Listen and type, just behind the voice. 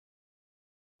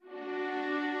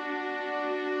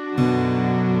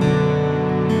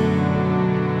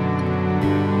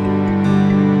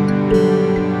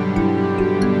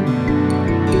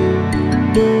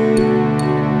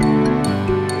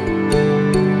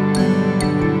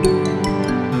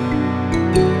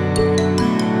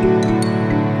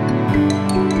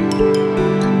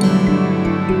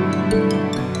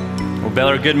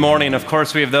good morning. Of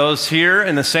course, we have those here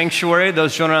in the sanctuary,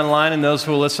 those joining online, and those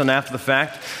who will listen after the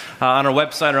fact on our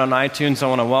website or on iTunes. I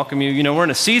want to welcome you. You know, we're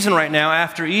in a season right now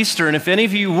after Easter, and if any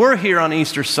of you were here on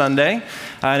Easter Sunday,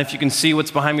 and if you can see what's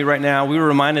behind me right now, we were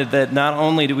reminded that not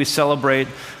only do we celebrate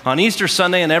on Easter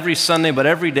Sunday and every Sunday, but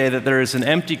every day that there is an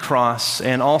empty cross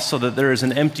and also that there is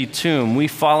an empty tomb. We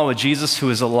follow a Jesus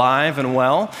who is alive and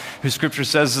well, who Scripture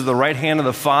says is the right hand of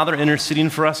the Father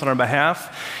interceding for us on our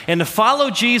behalf. And to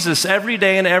follow Jesus every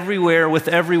day and everywhere with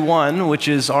everyone, which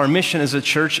is our mission as a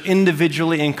church,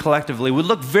 individually and collectively, would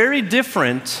look very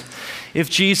different if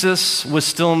Jesus was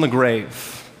still in the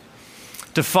grave.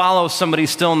 To follow somebody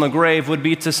still in the grave would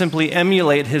be to simply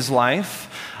emulate his life,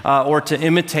 or to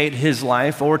imitate his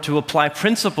life, or to apply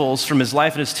principles from his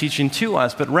life and his teaching to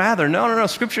us. But rather, no.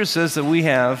 Scripture says that we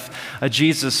have a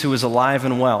Jesus who is alive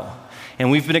and well.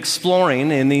 And we've been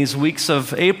exploring in these weeks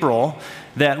of April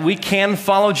that we can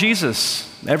follow Jesus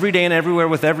every day and everywhere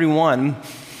with everyone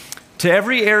to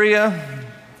every area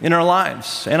in our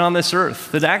lives and on this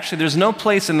earth. That actually there's no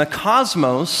place in the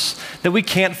cosmos that we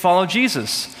can't follow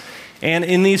Jesus. And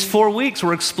in these 4 weeks,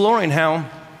 we're exploring how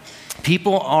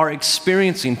people are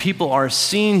experiencing, people are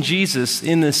seeing Jesus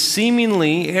in the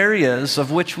seemingly areas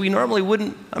of which we normally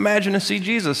wouldn't imagine to see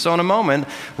Jesus. So in a moment,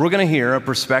 we're going to hear a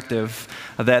perspective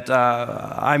that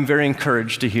I'm very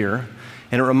encouraged to hear.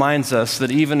 And it reminds us that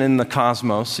even in the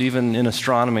cosmos, even in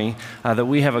astronomy, that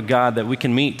we have a God that we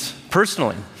can meet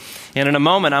personally. And in a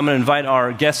moment, I'm going to invite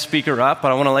our guest speaker up,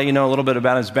 but I want to let you know a little bit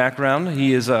about his background.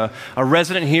 He is a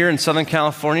resident here in Southern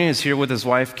California. He's here with his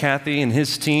wife, Kathy, and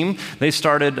his team. They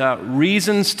started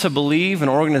Reasons to Believe, an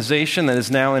organization that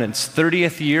is now in its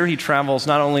 30th year. He travels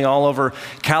not only all over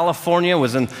California,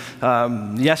 was in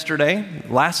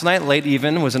last night, late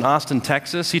even, was in Austin,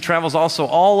 Texas. He travels also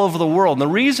all over the world. And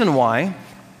the reason why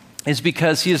is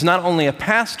because he is not only a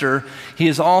pastor, he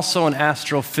is also an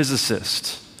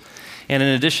astrophysicist. And in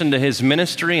addition to his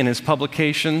ministry and his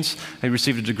publications, he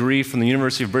received a degree from the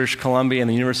University of British Columbia and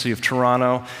the University of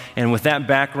Toronto. And with that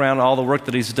background, all the work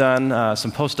that he's done,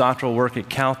 some postdoctoral work at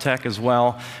Caltech as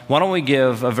well, why don't we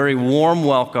give a very warm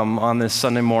welcome on this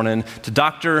Sunday morning to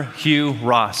Dr. Hugh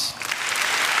Ross.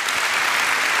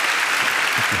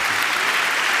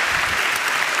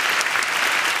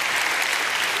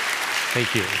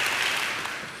 Thank you.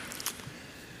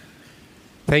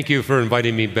 Thank you for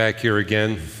inviting me back here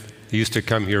again. I used to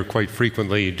come here quite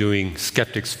frequently doing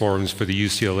skeptics forums for the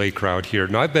UCLA crowd here.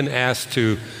 Now, I've been asked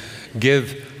to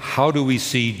give How Do We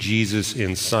See Jesus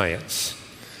in Science?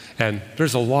 And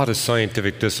there's a lot of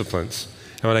scientific disciplines.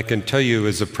 And what I can tell you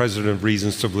as the president of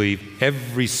Reasons to Believe,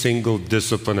 every single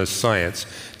discipline of science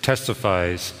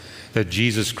testifies that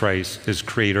Jesus Christ is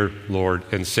Creator, Lord,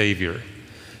 and Savior.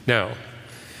 Now,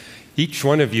 each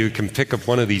one of you can pick up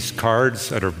one of these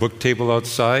cards at our book table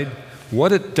outside.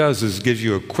 What it does is gives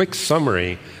you a quick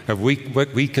summary of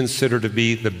what we consider to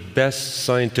be the best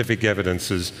scientific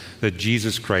evidences that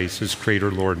Jesus Christ is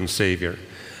Creator, Lord, and Savior.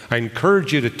 I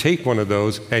encourage you to take one of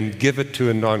those and give it to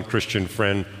a non-Christian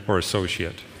friend or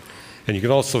associate. And you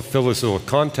can also fill this little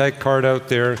contact card out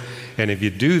there, and if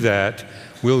you do that,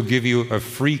 we'll give you a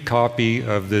free copy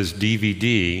of this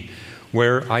DVD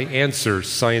where I answer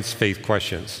science faith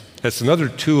questions. That's another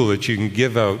tool that you can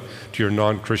give out to your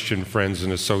non-Christian friends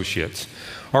and associates.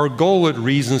 Our goal at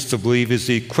Reasons to Believe is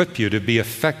to equip you to be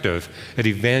effective at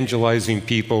evangelizing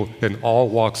people in all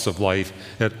walks of life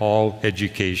at all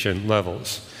education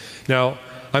levels. Now,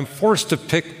 I'm forced to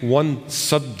pick one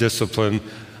subdiscipline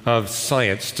of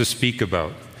science to speak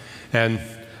about, and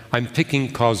I'm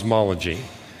picking cosmology.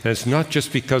 And it's not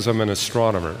just because I'm an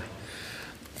astronomer.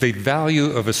 The value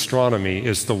of astronomy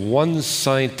is the one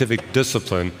scientific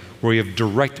discipline where you have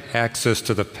direct access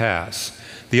to the past.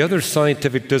 The other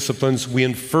scientific disciplines, we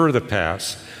infer the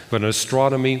past, but in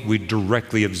astronomy, we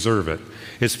directly observe it.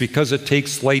 It's because it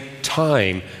takes light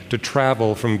time to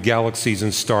travel from galaxies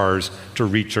and stars to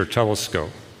reach our telescope.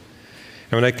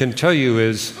 And what I can tell you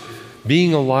is,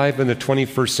 being alive in the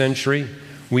 21st century,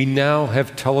 we now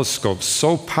have telescopes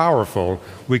so powerful,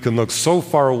 we can look so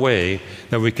far away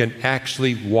that we can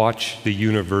actually watch the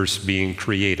universe being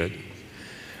created.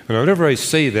 And whenever I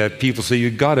say that, people say,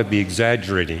 you've got to be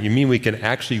exaggerating. You mean we can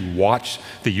actually watch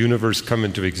the universe come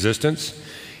into existence?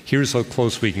 Here's how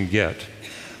close we can get.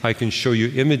 I can show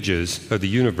you images of the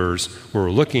universe where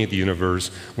we're looking at the universe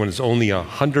when it's only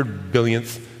 100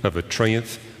 billionth of a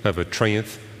trillionth of a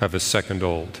trillionth of a second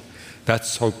old.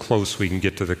 That's how close we can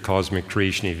get to the cosmic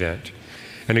creation event.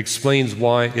 And explains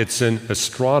why it's in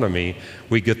astronomy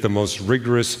we get the most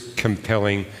rigorous,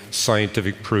 compelling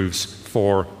scientific proofs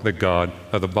for the God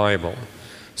of the Bible.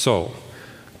 So,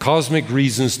 cosmic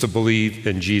reasons to believe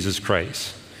in Jesus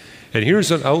Christ. And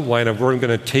here's an outline of where I'm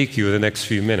going to take you in the next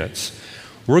few minutes.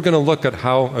 We're going to look at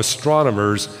how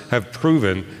astronomers have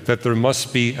proven that there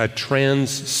must be a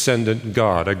transcendent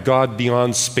God, a God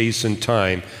beyond space and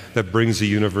time that brings the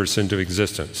universe into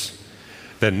existence.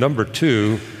 Then number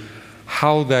two,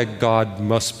 how that God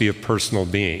must be a personal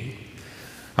being,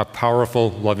 a powerful,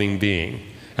 loving being.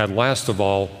 And last of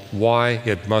all, why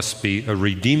it must be a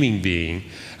redeeming being,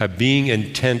 a being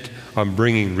intent on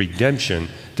bringing redemption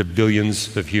to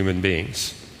billions of human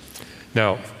beings.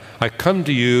 Now, I come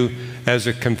to you as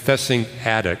a confessing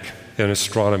addict in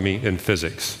astronomy and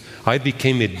physics. I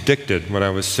became addicted when I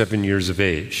was 7 years of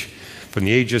age. From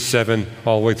the age of 7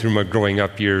 all the way through my growing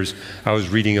up years, I was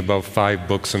reading about 5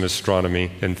 books on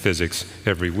astronomy and physics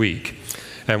every week.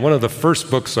 And one of the first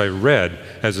books I read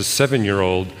as a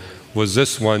 7-year-old was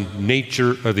this one,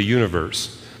 Nature of the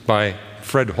Universe, by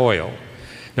Fred Hoyle.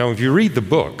 Now, if you read the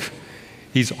book,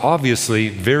 he's obviously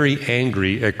very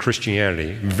angry at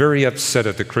Christianity, very upset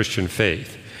at the Christian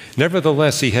faith.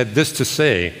 Nevertheless, he had this to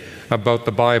say about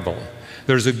the Bible.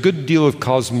 There's a good deal of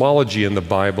cosmology in the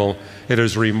Bible. It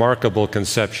is a remarkable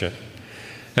conception.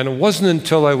 And it wasn't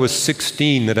until I was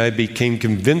 16 that I became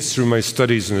convinced through my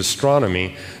studies in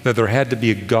astronomy that there had to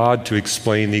be a God to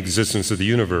explain the existence of the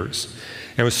universe.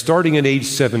 And starting at age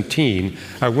 17,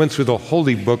 I went through the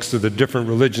holy books of the different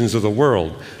religions of the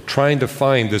world, trying to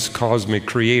find this cosmic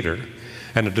creator.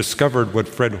 And I discovered what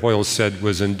Fred Hoyle said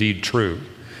was indeed true,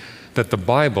 that the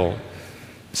Bible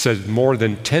says more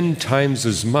than 10 times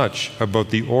as much about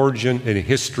the origin and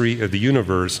history of the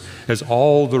universe as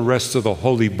all the rest of the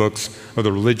holy books of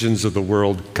the religions of the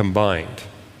world combined.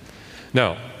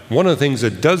 Now, one of the things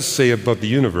it does say about the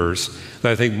universe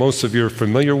that I think most of you are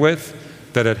familiar with,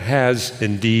 that it has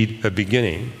indeed a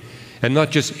beginning. And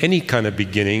not just any kind of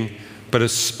beginning, but a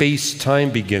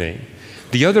space-time beginning.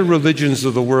 The other religions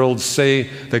of the world say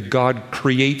that God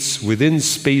creates within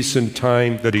space and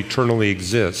time that eternally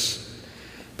exists.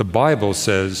 The Bible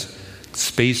says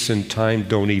space and time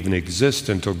don't even exist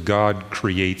until God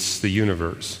creates the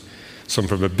universe. So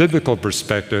from a biblical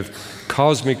perspective,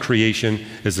 cosmic creation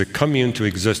is the coming into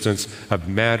existence of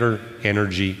matter,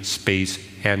 energy, space,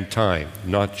 and time,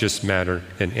 not just matter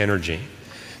and energy.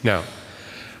 Now,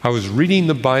 I was reading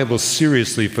the Bible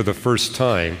seriously for the first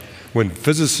time when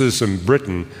physicists in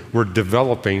Britain were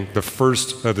developing the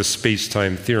first of the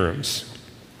space-time theorems.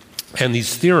 And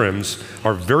these theorems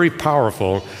are very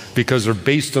powerful because they're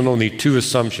based on only 2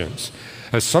 assumptions.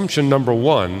 Assumption number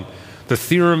 1, the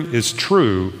theorem is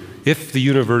true if the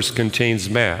universe contains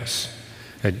mass.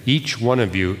 And each one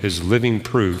of you is living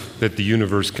proof that the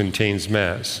universe contains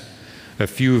mass. A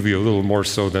few of you a little more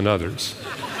so than others.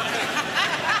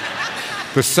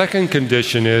 The second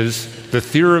condition is the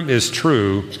theorem is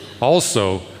true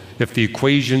also if the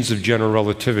equations of general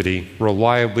relativity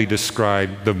reliably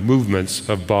describe the movements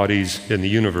of bodies in the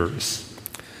universe.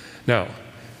 Now,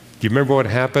 do you remember what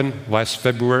happened last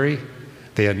February?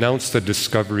 They announced the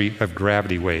discovery of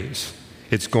gravity waves.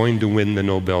 It's going to win the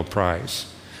Nobel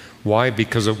Prize. Why?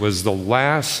 Because it was the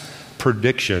last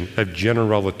prediction of general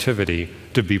relativity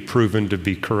to be proven to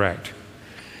be correct.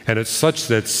 And it's such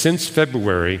that since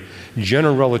February,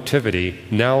 general relativity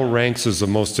now ranks as the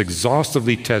most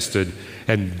exhaustively tested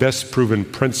and best proven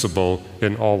principle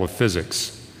in all of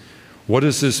physics. What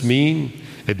does this mean?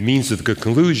 It means that the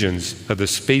conclusions of the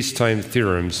space-time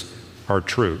theorems are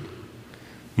true.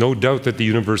 No doubt that the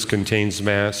universe contains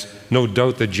mass, no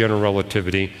doubt that general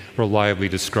relativity reliably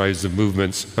describes the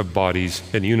movements of bodies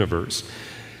in the universe.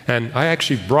 And I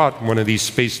actually brought one of these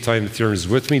space-time theorems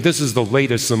with me. This is the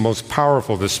latest, the most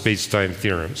powerful of the space-time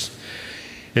theorems.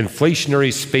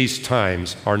 Inflationary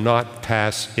space-times are not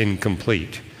past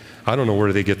incomplete. I don't know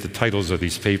where they get the titles of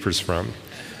these papers from,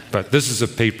 but this is a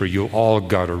paper you all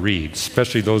got to read,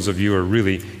 especially those of you who are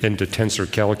really into tensor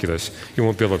calculus. You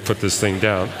won't be able to put this thing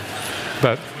down.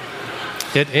 But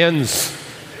it ends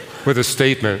with a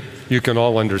statement you can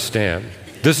all understand.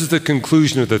 This is the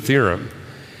conclusion of the theorem.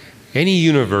 Any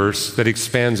universe that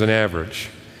expands on average,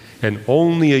 and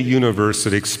only a universe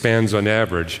that expands on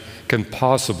average, can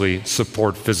possibly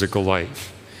support physical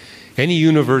life. Any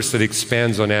universe that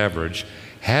expands on average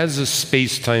has a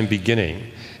space-time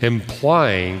beginning,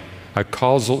 implying a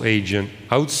causal agent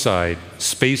outside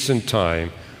space and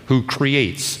time who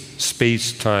creates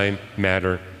space, time,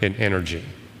 matter, and energy.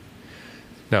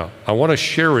 Now, I want to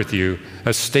share with you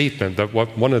a statement that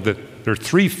there are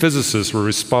 3 physicists who were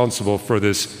responsible for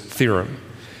this theorem.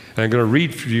 And I'm going to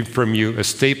read from you a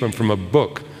statement from a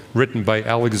book written by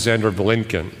Alexander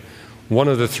Vilenkin, one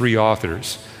of the 3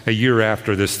 authors, a year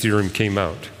after this theorem came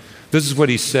out. This is what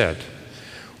he said.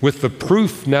 With the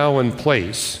proof now in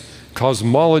place,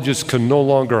 Cosmologists can no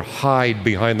longer hide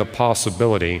behind the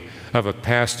possibility of a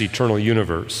past eternal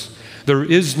universe. There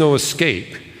is no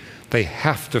escape. They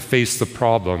have to face the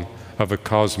problem of a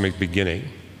cosmic beginning.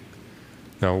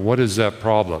 Now, what is that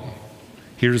problem?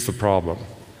 Here's the problem.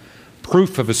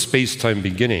 Proof of a space-time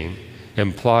beginning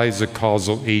implies a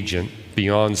causal agent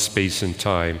beyond space and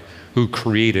time who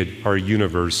created our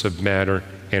universe of matter,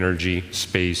 energy,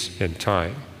 space, and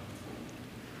time.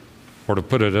 Or to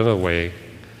put it another way,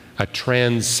 a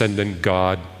transcendent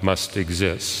God must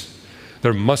exist.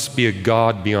 There must be a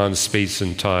God beyond space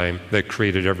and time that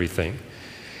created everything.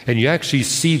 And you actually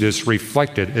see this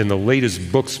reflected in the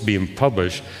latest books being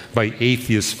published by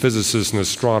atheist physicists and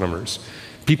astronomers.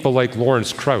 People like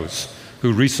Lawrence Krauss,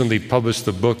 who recently published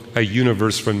the book A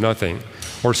Universe from Nothing,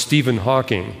 or Stephen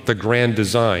Hawking, The Grand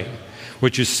Design.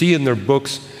 What you see in their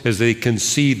books is they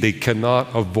concede they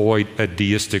cannot avoid a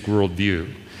deistic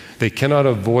worldview. They cannot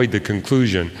avoid the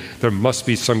conclusion there must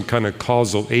be some kind of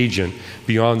causal agent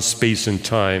beyond space and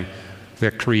time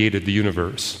that created the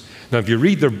universe. Now, if you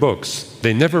read their books,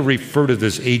 they never refer to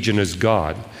this agent as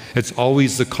God. It's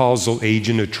always the causal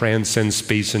agent who transcends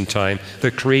space and time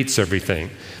that creates everything.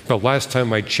 But last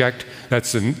time I checked,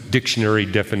 that's the dictionary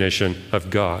definition of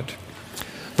God.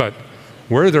 But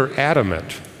where they're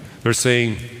adamant, they're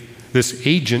saying this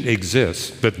agent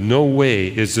exists, but no way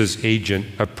is this agent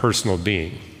a personal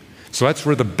being. So that's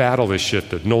where the battle is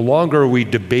shifted. No longer are we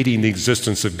debating the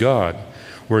existence of God.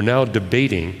 We're now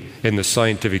debating in the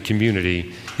scientific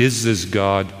community, is this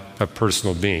God a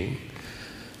personal being?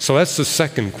 So that's the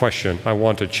second question I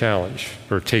want to challenge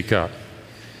or take up.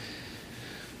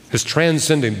 This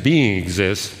transcendent being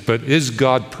exists, but is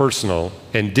God personal?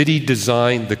 And did he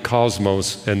design the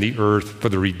cosmos and the earth for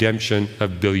the redemption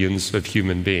of billions of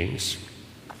human beings?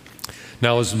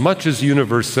 Now, as much as the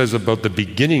universe says about the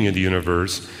beginning of the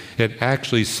universe, it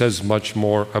actually says much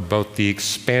more about the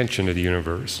expansion of the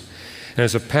universe. And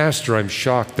as a pastor, I'm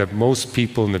shocked that most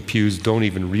people in the pews don't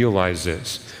even realize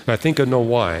this. And I think I know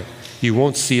why. You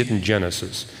won't see it in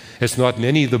Genesis. It's not in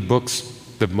any of the books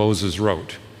that Moses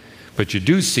wrote. But you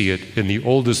do see it in the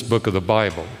oldest book of the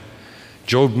Bible.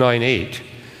 Job 9:8.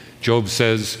 Job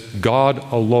says, God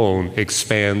alone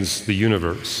expands the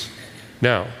universe.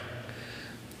 Now,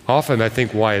 often I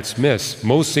think why it's missed,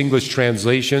 most English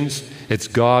translations, it's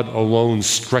God alone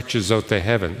stretches out the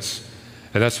heavens.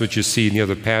 And that's what you see in the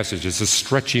other passage. It's a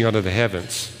stretching out of the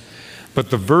heavens. But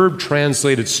the verb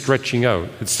translated stretching out,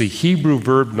 it's the Hebrew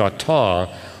verb natah,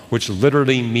 which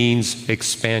literally means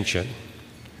expansion.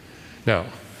 Now,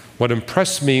 what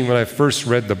impressed me when I first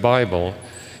read the Bible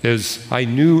is I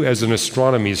knew as an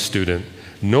astronomy student,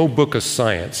 no book of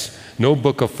science, no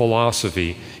book of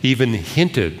philosophy even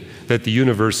hinted that the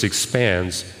universe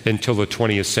expands until the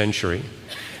 20th century.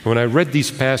 When I read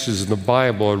these passages in the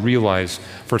Bible, I realized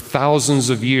for thousands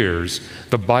of years,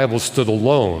 the Bible stood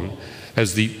alone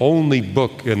as the only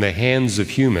book in the hands of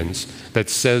humans that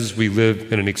says we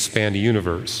live in an expanding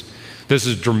universe. This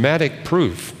is dramatic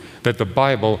proof that the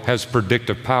Bible has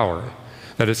predictive power,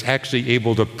 that it's actually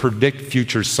able to predict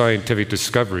future scientific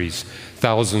discoveries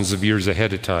thousands of years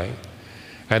ahead of time.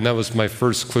 And that was my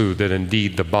first clue that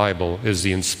indeed the Bible is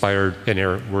the inspired,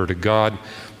 inerrant Word of God.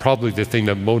 Probably the thing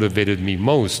that motivated me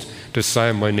most to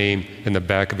sign my name in the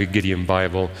back of a Gideon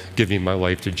Bible, giving my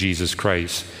life to Jesus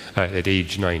Christ at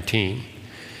age 19.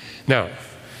 Now,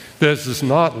 this is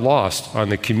not lost on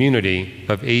the community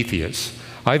of atheists.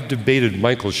 I've debated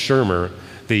Michael Shermer,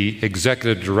 the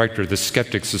executive director of the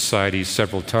Skeptic Society,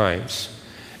 several times.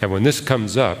 And when this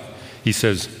comes up, he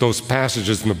says, those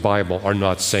passages in the Bible are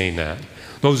not saying that.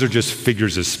 Those are just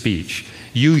figures of speech.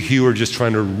 You are just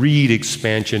trying to read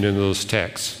expansion into those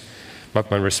texts.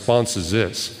 But my response is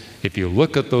this. If you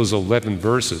look at those 11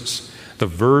 verses, the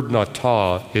verb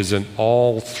natah is in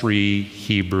all three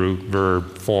Hebrew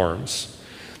verb forms.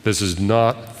 This is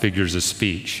not figures of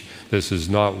speech. This is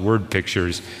not word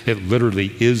pictures. It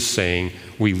literally is saying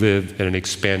we live in an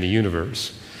expanding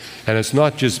universe. And it's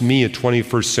not just me, a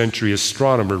 21st century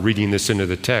astronomer, reading this into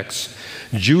the text.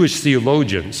 Jewish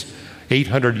theologians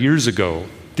 800 years ago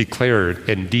declared,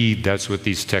 indeed, that's what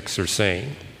these texts are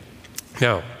saying.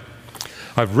 Now,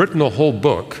 I've written a whole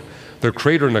book, The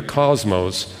Creator and the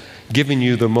Cosmos, giving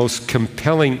you the most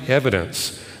compelling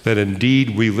evidence that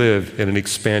indeed we live in an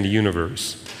expanding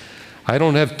universe. I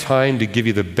don't have time to give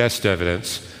you the best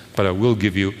evidence, but I will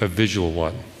give you a visual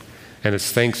one. And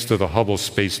it's thanks to the Hubble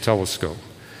Space Telescope.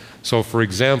 So, for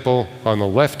example, on the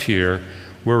left here,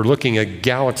 we're looking at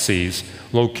galaxies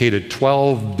located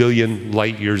 12 billion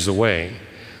light years away,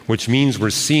 which means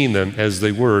we're seeing them as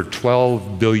they were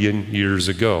 12 billion years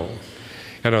ago.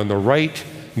 And on the right,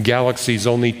 galaxies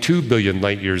only 2 billion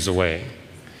light years away.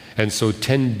 and so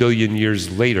 10 billion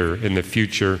years later in the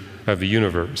future of the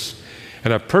universe.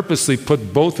 And I purposely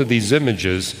put both of these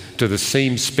images to the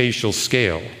same spatial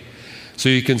scale. So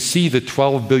you can see that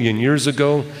 12 billion years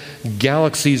ago,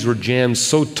 galaxies were jammed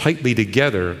so tightly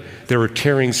together, they were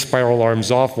tearing spiral arms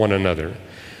off one another.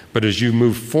 But as you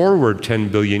move forward 10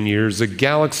 billion years, the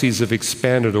galaxies have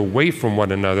expanded away from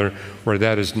one another, where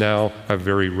that is now a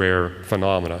very rare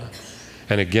phenomenon.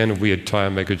 And again, if we had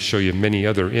time, I could show you many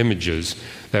other images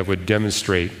that would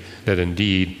demonstrate that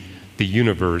indeed the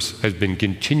universe has been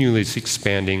continually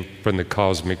expanding from the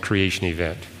cosmic creation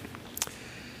event.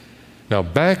 Now,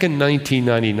 back in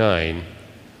 1999,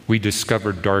 we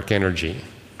discovered dark energy.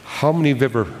 How many have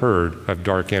ever heard of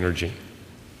dark energy?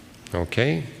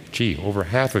 Okay, over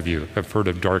half of you have heard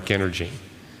of dark energy.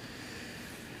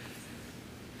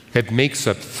 It makes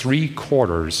up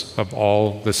 3/4 of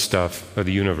all the stuff of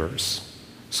the universe.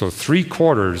 So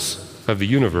 3/4 of the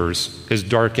universe is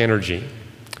dark energy.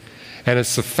 And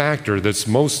it's the factor that's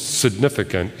most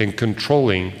significant in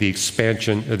controlling the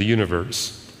expansion of the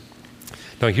universe.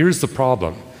 Now, here's the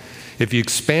problem. If you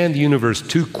expand the universe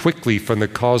too quickly from the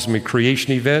cosmic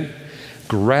creation event,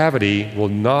 gravity will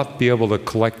not be able to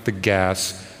collect the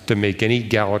gas to make any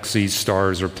galaxies,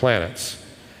 stars, or planets,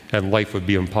 and life would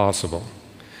be impossible.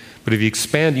 But if you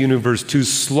expand the universe too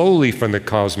slowly from the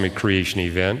cosmic creation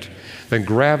event, then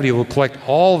gravity will collect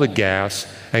all the gas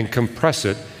and compress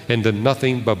it into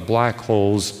nothing but black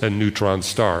holes and neutron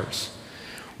stars,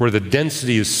 where the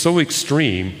density is so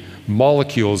extreme,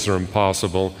 molecules are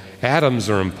impossible, atoms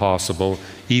are impossible,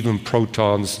 even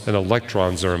protons and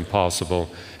electrons are impossible,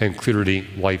 and clearly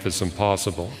life is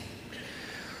impossible.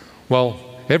 Well,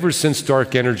 ever since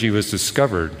dark energy was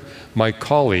discovered, my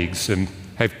colleagues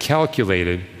have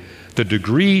calculated the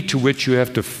degree to which you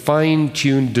have to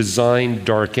fine-tune design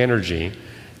dark energy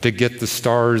to get the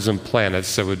stars and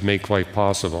planets that would make life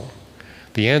possible.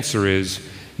 The answer is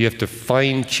you have to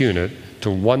fine-tune it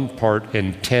to 1 part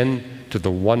in 10 to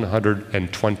the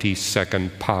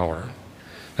 122nd power.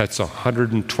 That's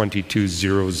 122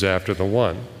 zeros after the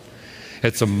 1.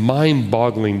 It's a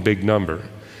mind-boggling big number.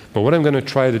 But what I'm going to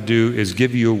try to do is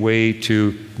give you a way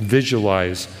to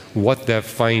visualize what that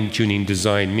fine-tuning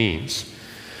design means.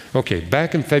 Okay,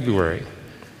 back in February,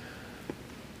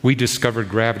 we discovered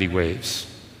gravity waves,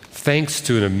 thanks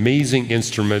to an amazing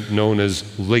instrument known as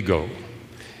LIGO.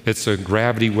 It's a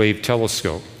gravity wave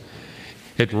telescope.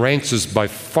 It ranks as by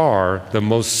far the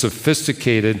most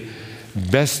sophisticated,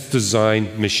 best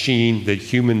designed machine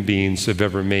that human beings have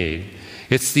ever made.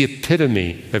 It's the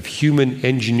epitome of human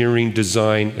engineering,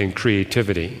 design, and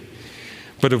creativity.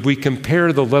 But if we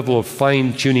compare the level of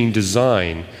fine-tuning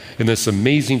design in this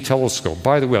amazing telescope,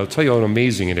 by the way, I'll tell you how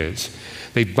amazing it is.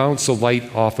 They bounce the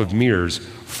light off of mirrors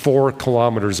 4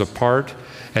 kilometers apart,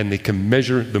 and they can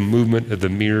measure the movement of the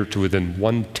mirror to within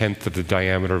 1/10 of the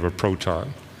diameter of a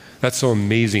proton. That's how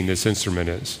amazing this instrument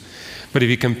is. But if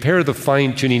you compare the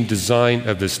fine-tuning design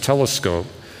of this telescope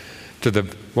to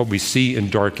what we see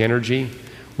in dark energy,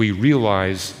 we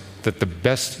realize that the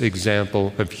best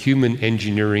example of human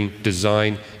engineering,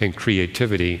 design, and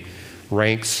creativity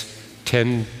ranks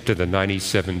 10 to the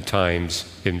 97 times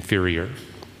inferior.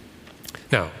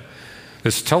 Now,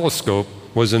 this telescope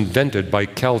was invented by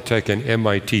Caltech and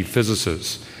MIT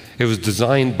physicists. It was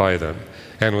designed by them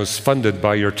and was funded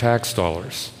by your tax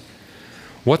dollars.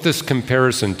 What this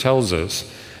comparison tells us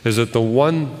is that the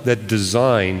one that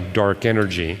designed dark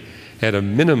energy at a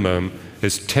minimum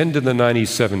is 10 to the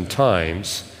 97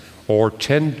 times, or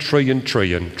 10 trillion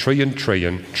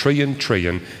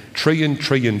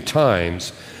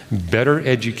times better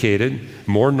educated,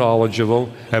 more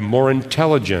knowledgeable, and more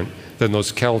intelligent than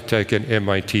those Caltech and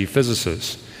MIT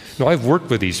physicists. Now, I've worked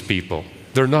with these people.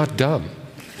 They're not dumb.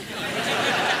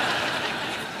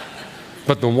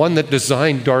 But the one that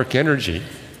designed dark energy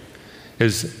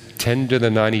is 10 to the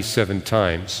 97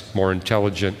 times more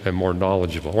intelligent and more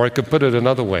knowledgeable. Or I could put it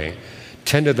another way,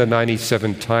 10 to the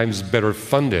 97 times better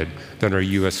funded than our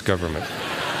U.S. government.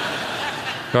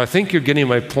 Now, I think you're getting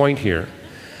my point here.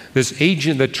 This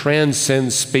agent that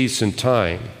transcends space and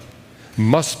time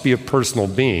must be a personal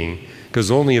being,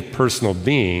 because only a personal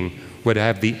being would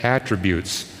have the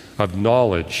attributes of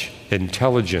knowledge,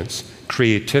 intelligence,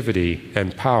 creativity,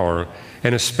 and power,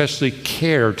 and especially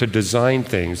care to design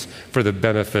things for the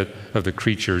benefit of the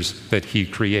creatures that he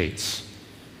creates.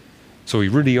 So we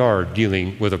really are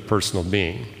dealing with a personal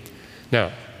being.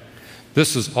 Now,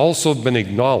 this has also been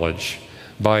acknowledged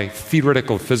by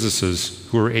theoretical physicists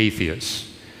who are atheists.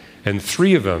 And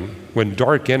 3 of them, when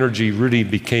dark energy really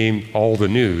became all the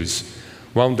news,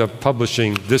 wound up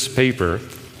publishing this paper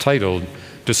titled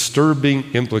Disturbing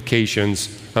Implications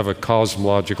of a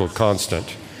Cosmological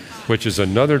Constant. which is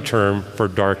another term for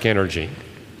dark energy.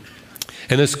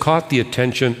 And it's caught the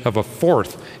attention of a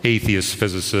fourth atheist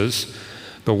physicist,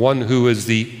 the one who is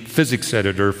the physics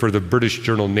editor for the British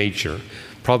journal Nature,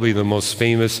 probably the most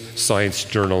famous science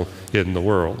journal in the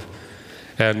world.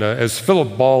 And as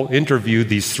Philip Ball interviewed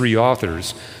these three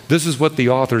authors, this is what the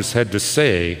authors had to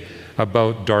say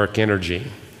about dark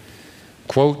energy.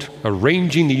 Quote,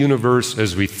 "Arranging the universe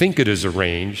as we think it is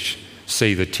arranged,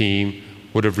 say the team,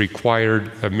 would have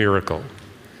required a miracle."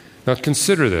 Now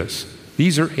consider this.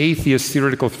 These are atheist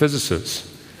theoretical physicists,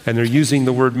 and they're using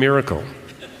the word miracle.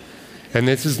 And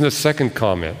this is the second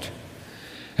comment.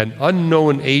 An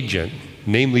unknown agent,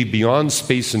 namely beyond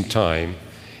space and time,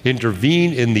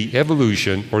 intervened in the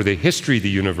evolution or the history of the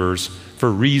universe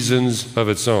for reasons of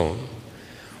its own,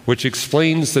 which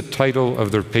explains the title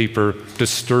of their paper,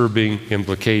 Disturbing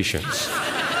Implications.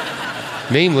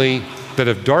 Namely, that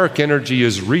if dark energy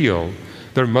is real,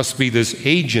 there must be this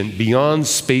agent beyond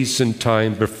space and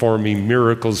time performing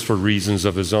miracles for reasons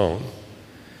of his own.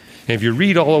 And if you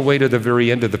read all the way to the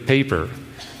very end of the paper,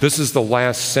 this is the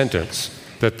last sentence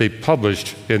that they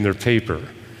published in their paper.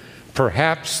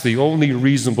 Perhaps the only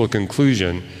reasonable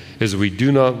conclusion is we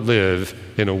do not live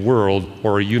in a world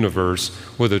or a universe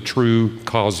with a true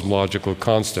cosmological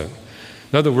constant.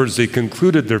 In other words, they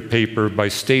concluded their paper by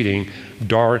stating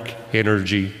dark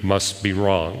energy must be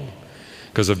wrong.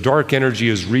 Because if dark energy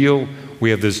is real, we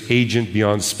have this agent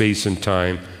beyond space and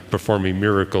time performing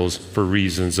miracles for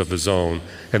reasons of his own.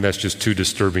 And that's just too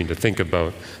disturbing to think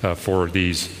about for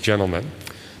these gentlemen.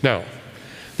 Now,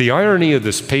 the irony of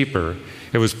this paper,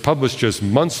 it was published just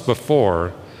months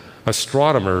before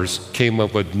astronomers came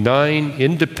up with 9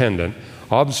 independent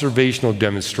observational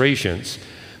demonstrations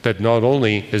that not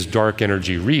only is dark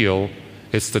energy real,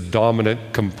 it's the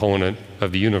dominant component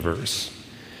of the universe.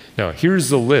 Now, here's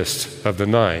the list of the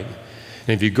 9.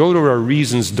 And if you go to our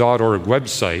reasons.org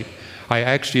website, I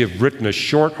actually have written a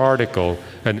short article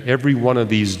on every one of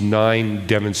these 9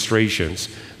 demonstrations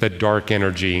that dark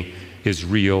energy is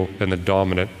real and the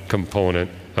dominant component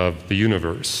of the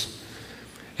universe.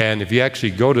 And if you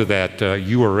actually go to that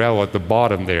URL at the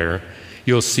bottom there,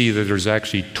 you'll see that there's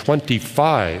actually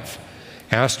 25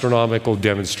 astronomical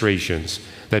demonstrations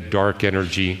that dark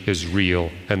energy is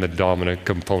real and the dominant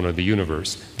component of the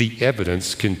universe. The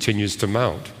evidence continues to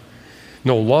mount.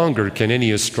 No longer can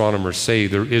any astronomer say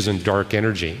there isn't dark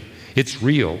energy. It's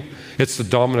real. It's the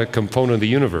dominant component of the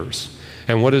universe.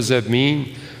 And what does that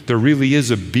mean? There really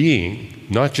is a being,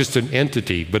 not just an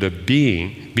entity, but a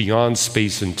being beyond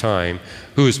space and time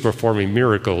who is performing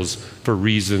miracles for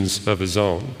reasons of his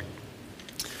own.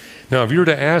 Now, if you were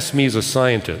to ask me as a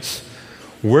scientist,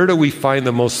 where do we find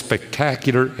the most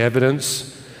spectacular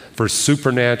evidence for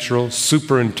supernatural,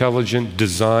 superintelligent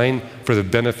design for the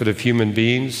benefit of human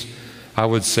beings? I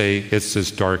would say it's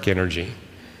this dark energy.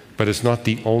 But it's not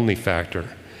the only factor.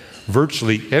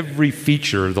 Virtually every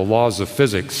feature of the laws of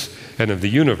physics and of the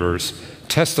universe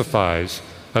testifies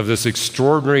of this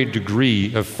extraordinary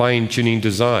degree of fine-tuning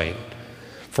design.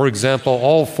 For example,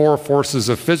 all 4 forces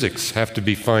of physics have to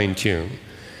be fine-tuned.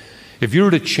 If you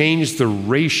were to change the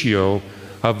ratio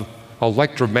of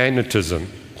electromagnetism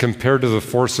compared to the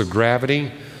force of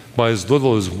gravity by as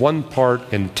little as 1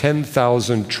 part in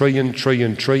 10,000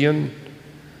 trillion,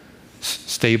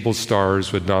 stable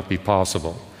stars would not be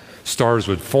possible. Stars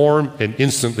would form and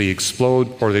instantly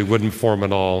explode, or they wouldn't form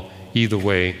at all. Either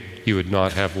way, you would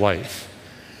not have life.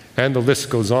 And the list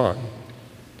goes on.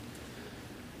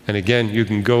 And again, you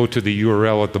can go to the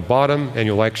URL at the bottom and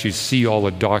you'll actually see all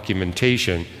the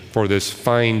documentation for this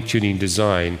fine-tuning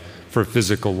design for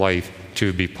physical life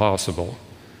to be possible.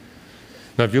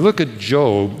 Now, if you look at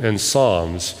Job and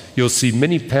Psalms, you'll see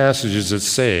many passages that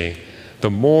say, the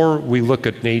more we look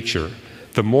at nature,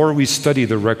 the more we study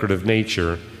the record of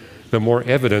nature, the more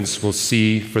evidence we'll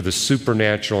see for the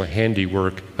supernatural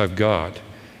handiwork of God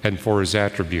and for his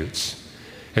attributes.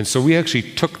 And so we actually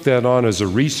took that on as a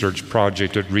research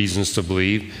project at Reasons to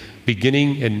Believe,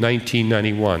 beginning in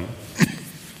 1991.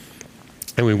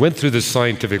 And we went through the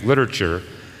scientific literature,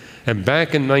 and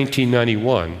back in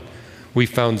 1991, we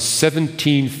found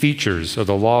 17 features of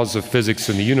the laws of physics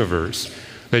in the universe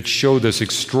that show this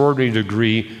extraordinary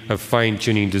degree of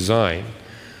fine-tuning design.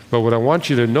 But what I want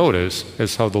you to notice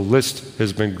is how the list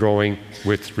has been growing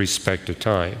with respect to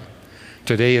time.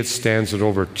 Today it stands at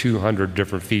over 200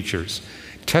 different features,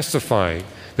 testifying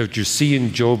that what you see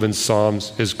in Job and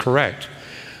Psalms is correct.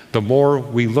 The more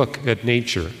we look at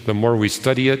nature, the more we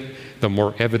study it, the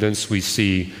more evidence we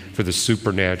see for the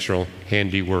supernatural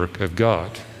handiwork of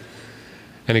God.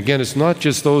 And again, it's not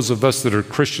just those of us that are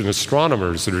Christian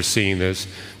astronomers that are seeing this.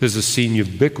 This is seen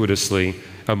ubiquitously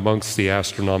amongst the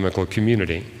astronomical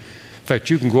community. In fact,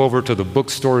 you can go over to the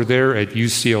bookstore there at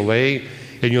UCLA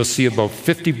and you'll see about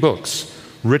 50 books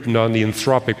written on the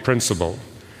anthropic principle.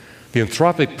 The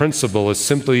anthropic principle is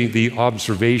simply the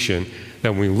observation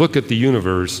that when we look at the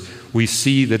universe, we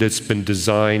see that it's been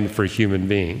designed for human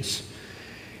beings.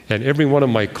 And every one of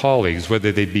my colleagues,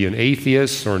 whether they be an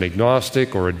atheist or an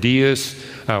agnostic or a deist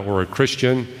or a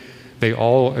Christian, they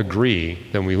all agree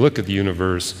that when we look at the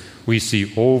universe, we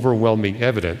see overwhelming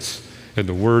evidence, in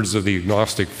the words of the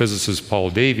agnostic physicist Paul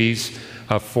Davies,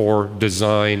 for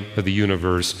design of the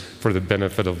universe for the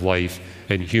benefit of life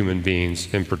and human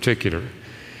beings in particular.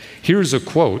 Here's a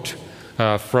quote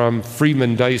from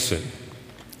Freeman Dyson,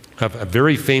 a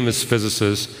very famous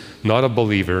physicist, not a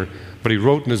believer, but he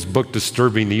wrote in his book,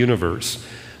 Disturbing the Universe,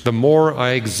 "The more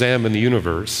I examine the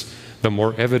universe, the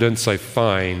more evidence I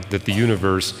find that the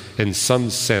universe, in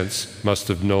some sense, must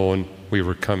have known we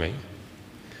were coming."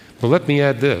 But let me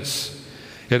add this.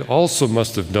 It also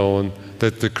must have known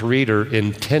that the Creator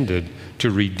intended to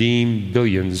redeem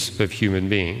billions of human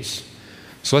beings.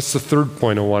 So that's the third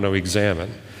point I want to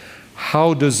examine.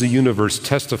 How does the universe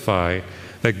testify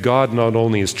that God not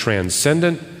only is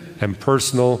transcendent and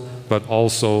personal, but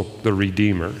also the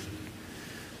Redeemer?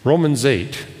 Romans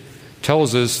 8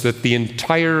 tells us that the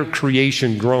entire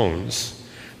creation groans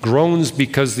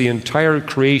because the entire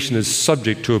creation is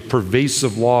subject to a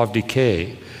pervasive law of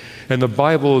decay. And the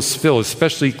Bible is filled,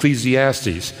 especially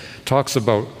Ecclesiastes, talks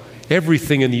about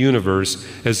everything in the universe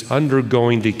as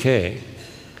undergoing decay.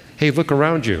 Hey, look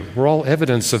around you. We're all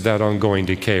evidence of that ongoing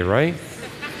decay, right?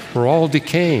 We're all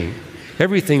decaying.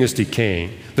 Everything is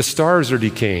decaying. The stars are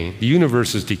decaying. The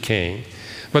universe is decaying.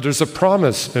 But there's a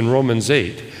promise in Romans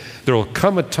 8. There will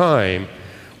come a time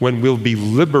when we'll be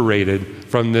liberated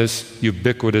from this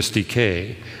ubiquitous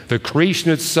decay. The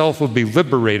creation itself will be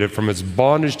liberated from its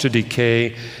bondage to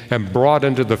decay and brought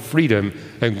into the freedom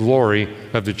and glory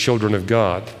of the children of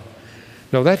God.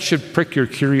 Now that should prick your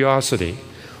curiosity.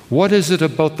 What is it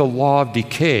about the law of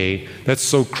decay that's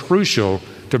so crucial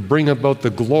to bring about the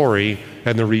glory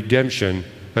and the redemption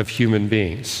of human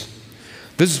beings?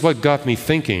 This is what got me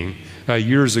thinking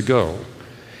years ago.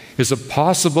 Is it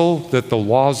possible that the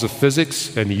laws of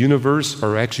physics and the universe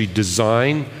are actually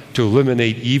designed to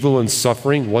eliminate evil and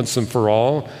suffering once and for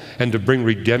all, and to bring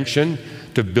redemption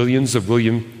to billions of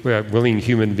willing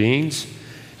human beings?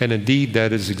 And indeed,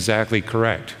 that is exactly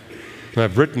correct. And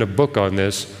I've written a book on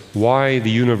this, Why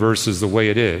the Universe is the Way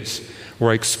It Is,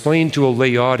 where I explain to a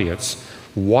lay audience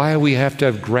why we have to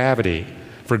have gravity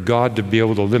for God to be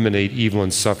able to eliminate evil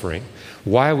and suffering,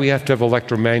 why we have to have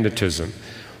electromagnetism,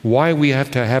 why we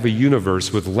have to have a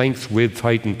universe with length, width,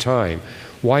 height, and time,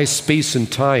 why space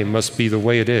and time must be the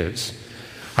way it is.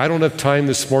 I don't have time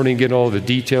this morning to get all the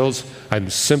details. I'm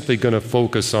simply going to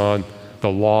focus on the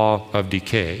law of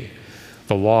decay,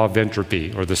 the law of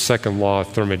entropy, or the second law of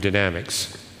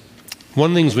thermodynamics.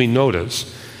 One of the things we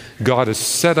notice, God has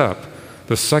set up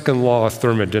the second law of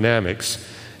thermodynamics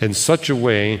in such a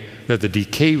way that the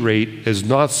decay rate is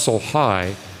not so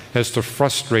high as to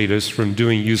frustrate us from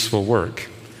doing useful work.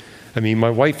 I mean, my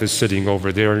wife is sitting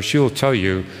over there, and she'll tell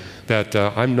you that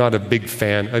I'm not a big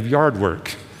fan of yard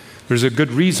work. There's a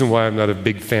good reason why I'm not a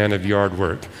big fan of yard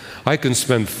work. I can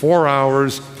spend 4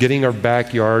 hours getting our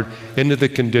backyard into the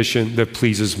condition that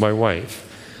pleases my wife.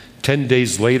 10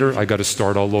 days later, I got to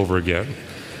start all over again.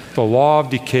 The law of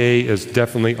decay is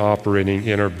definitely operating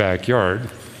in our backyard.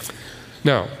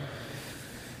 Now,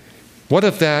 what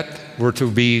if that were to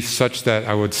be such that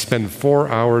I would spend 4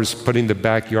 hours putting the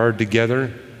backyard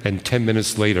together, and 10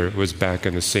 minutes later it was back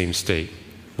in the same state?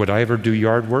 Would I ever do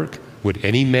yard work? Would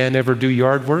any man ever do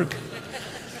yard work?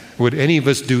 Would any of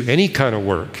us do any kind of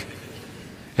work?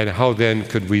 And how then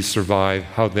could we survive?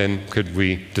 How then could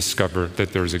we discover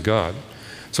that there's a God?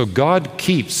 So God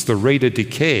keeps the rate of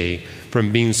decay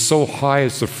from being so high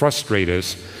as to frustrate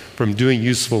us from doing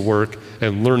useful work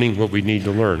and learning what we need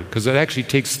to learn, because it actually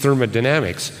takes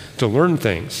thermodynamics to learn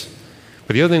things.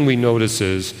 But the other thing we notice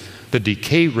is the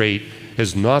decay rate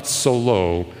is not so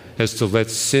low as to let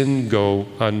sin go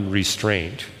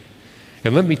unrestrained.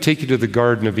 And let me take you to the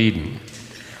Garden of Eden.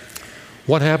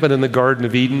 What happened in the Garden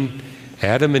of Eden?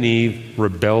 Adam and Eve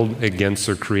rebelled against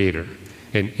their Creator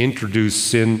and introduced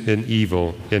sin and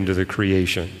evil into the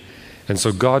creation. And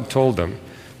so God told them,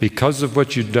 because of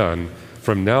what you've done,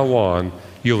 from now on,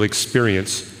 you'll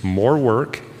experience more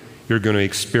work, you're going to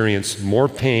experience more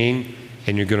pain,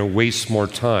 and you're going to waste more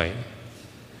time.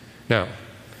 Now,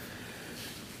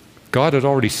 God had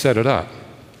already set it up.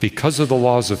 Because of the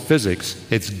laws of physics,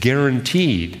 it's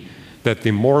guaranteed that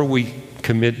the more we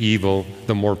commit evil,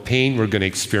 the more pain we're going to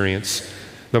experience,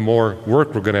 the more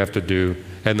work we're going to have to do,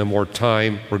 and the more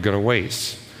time we're going to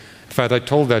waste. In fact, I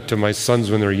told that to my sons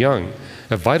when they're young.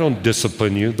 If I don't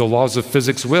discipline you, the laws of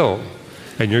physics will.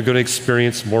 And you're going to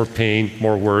experience more pain,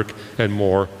 more work, and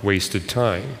more wasted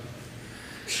time.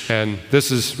 And this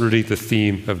is really the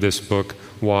theme of this book,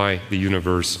 why the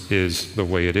universe is the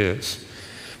way it is.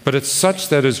 But it's such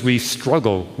that as we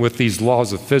struggle with these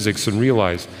laws of physics and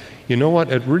realize, you know what,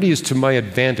 it really is to my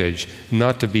advantage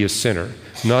not to be a sinner,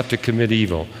 not to commit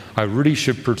evil. I really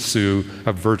should pursue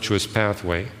a virtuous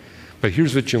pathway. But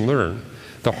here's what you learn.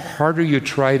 The harder you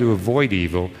try to avoid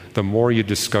evil, the more you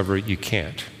discover you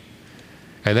can't.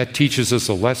 And that teaches us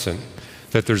a lesson,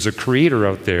 that there's a creator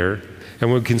out there,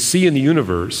 and we can see in the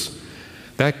universe,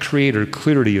 that creator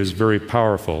clearly is very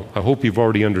powerful. I hope you've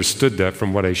already understood that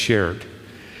from what I shared.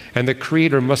 And the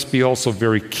creator must be also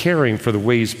very caring for the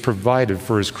way he's provided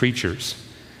for his creatures.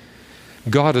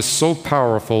 God is so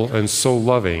powerful and so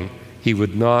loving, he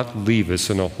would not leave us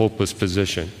in a hopeless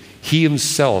position. He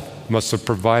himself must have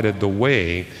provided the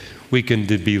way we can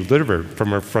be delivered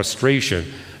from our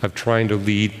frustration of trying to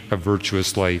lead a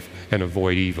virtuous life and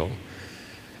avoid evil.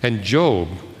 And Job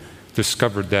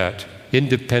discovered that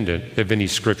independent of any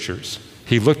scriptures.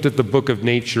 He looked at the book of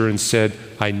nature and said,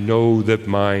 I know that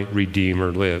my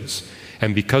Redeemer lives.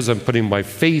 And because I'm putting my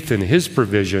faith in his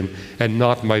provision and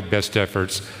not my best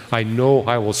efforts, I know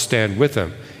I will stand with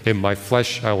him. In my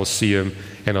flesh I will see him,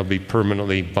 and I'll be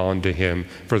permanently bound to him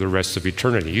for the rest of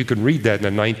eternity. You can read that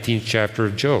in the 19th chapter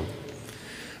of Job.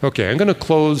 Okay, I'm going to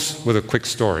close with a quick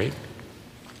story.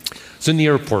 I was in the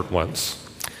airport once,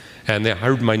 and I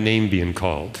heard my name being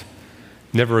called.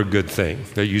 Never a good thing.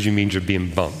 That usually means you're being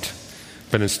bumped.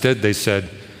 But instead they said,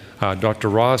 Dr.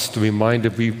 Ross, do we mind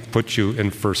if we put you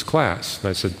in first class? And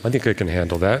I said, I think I can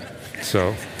handle that.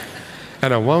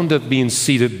 And I wound up being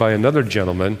seated by another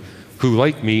gentleman who,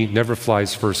 like me, never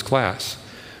flies first class.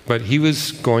 But he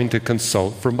was going to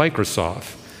consult for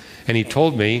Microsoft. And he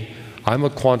told me, I'm a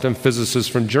quantum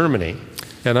physicist from Germany,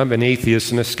 and I'm an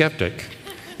atheist and a skeptic.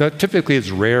 Now, typically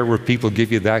it's rare where people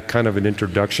give you that kind of an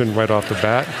introduction right off the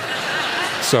bat.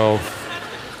 So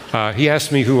he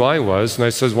asked me who I was, and I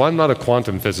said, well, I'm not a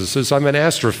quantum physicist, I'm an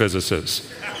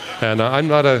astrophysicist. And I'm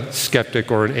not a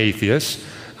skeptic or an atheist,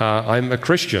 I'm a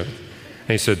Christian. And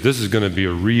he said, this is going to be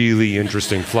a really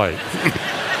interesting flight.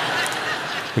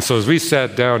 And so as we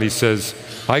sat down, he says,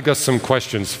 I got some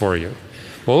questions for you.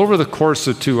 Well, over the course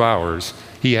of 2 hours,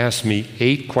 he asked me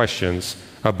 8 questions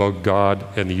about God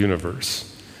and the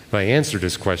universe. And I answered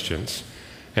his questions.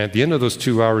 And at the end of those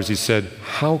 2 hours, he said,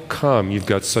 how come you've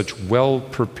got such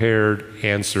well-prepared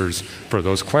answers for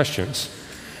those questions?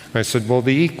 And I said, well,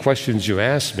 the 8 questions you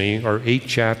asked me are 8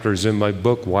 chapters in my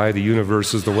book, Why the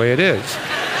Universe is the Way It Is.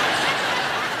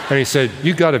 And he said,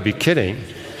 you got to be kidding.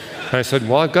 And I said,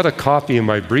 well, I've got a copy in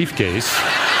my briefcase.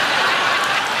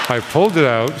 I pulled it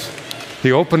out.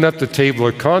 He opened up the table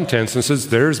of contents and says,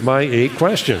 there's my 8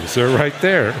 questions. They're right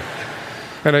there.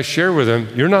 And I share with him,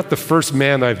 you're not the first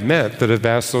man I've met that have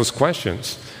asked those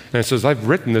questions. And he says, I've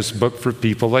written this book for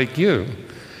people like you.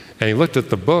 And he looked at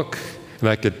the book, and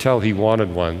I could tell he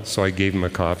wanted one, so I gave him a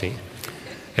copy.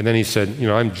 And then he said, you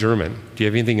know, I'm German. Do you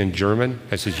have anything in German?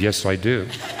 I said, yes, I do.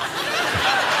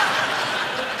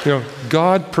 You know,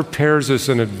 God prepares us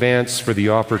in advance for the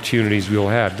opportunities we'll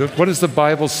have. What does the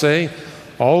Bible say?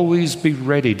 Always be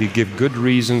ready to give good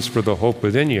reasons for the hope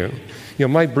within you. You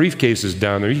know, my briefcase is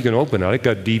down there. You can open it. I've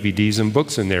got DVDs and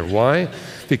books in there. Why?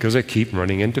 Because I keep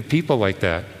running into people like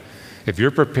that. If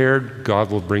you're prepared, God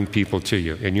will bring people to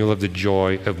you, and you'll have the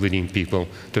joy of leading people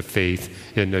to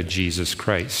faith in Jesus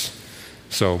Christ.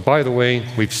 So, by the way,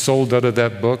 we've sold out of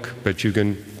that book, but you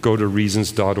can go to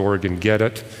reasons.org and get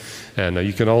it. And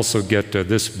you can also get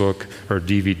this book or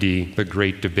DVD, The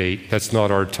Great Debate. That's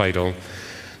not our title.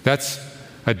 That's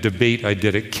a debate I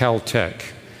did at Caltech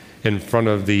in front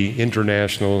of the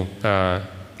International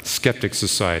Skeptic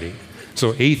Society.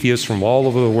 So atheists from all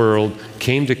over the world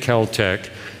came to Caltech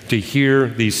to hear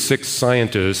these 6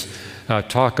 scientists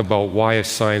talk about why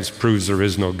science proves there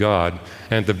is no God.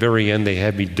 And at the very end, they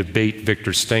had me debate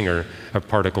Victor Stenger, a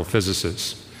particle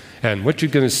physicist. And what you're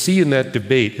going to see in that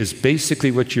debate is basically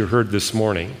what you heard this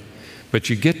morning. But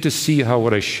you get to see how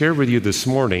what I share with you this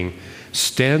morning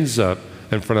stands up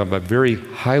in front of a very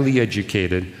highly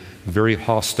educated, very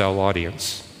hostile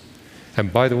audience.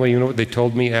 And by the way, you know what they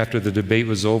told me after the debate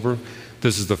was over?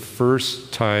 This is the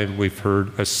first time we've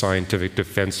heard a scientific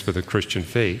defense for the Christian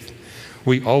faith.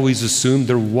 We always assumed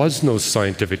there was no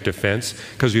scientific defense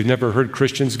because we've never heard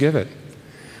Christians give it,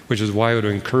 which is why I would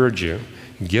encourage you.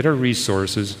 Get our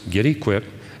resources, get equipped.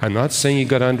 I'm not saying you've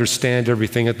got to understand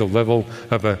everything at the level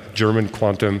of a German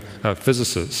quantum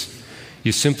physicist.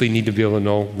 You simply need to be able to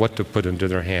know what to put into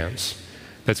their hands.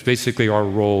 That's basically our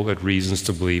role at Reasons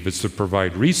to Believe. It's to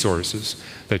provide resources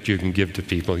that you can give to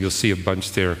people. You'll see a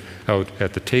bunch there out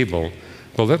at the table.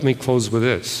 But let me close with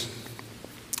this.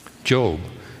 Job,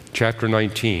 chapter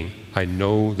 19, I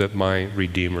know that my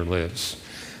Redeemer lives.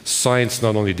 Science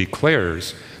not only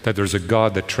declares that there's a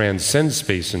God that transcends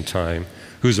space and time,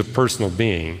 who's a personal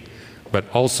being, but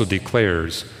also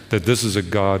declares that this is a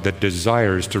God that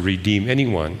desires to redeem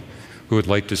anyone who would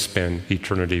like to spend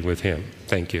eternity with him.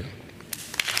 Thank you.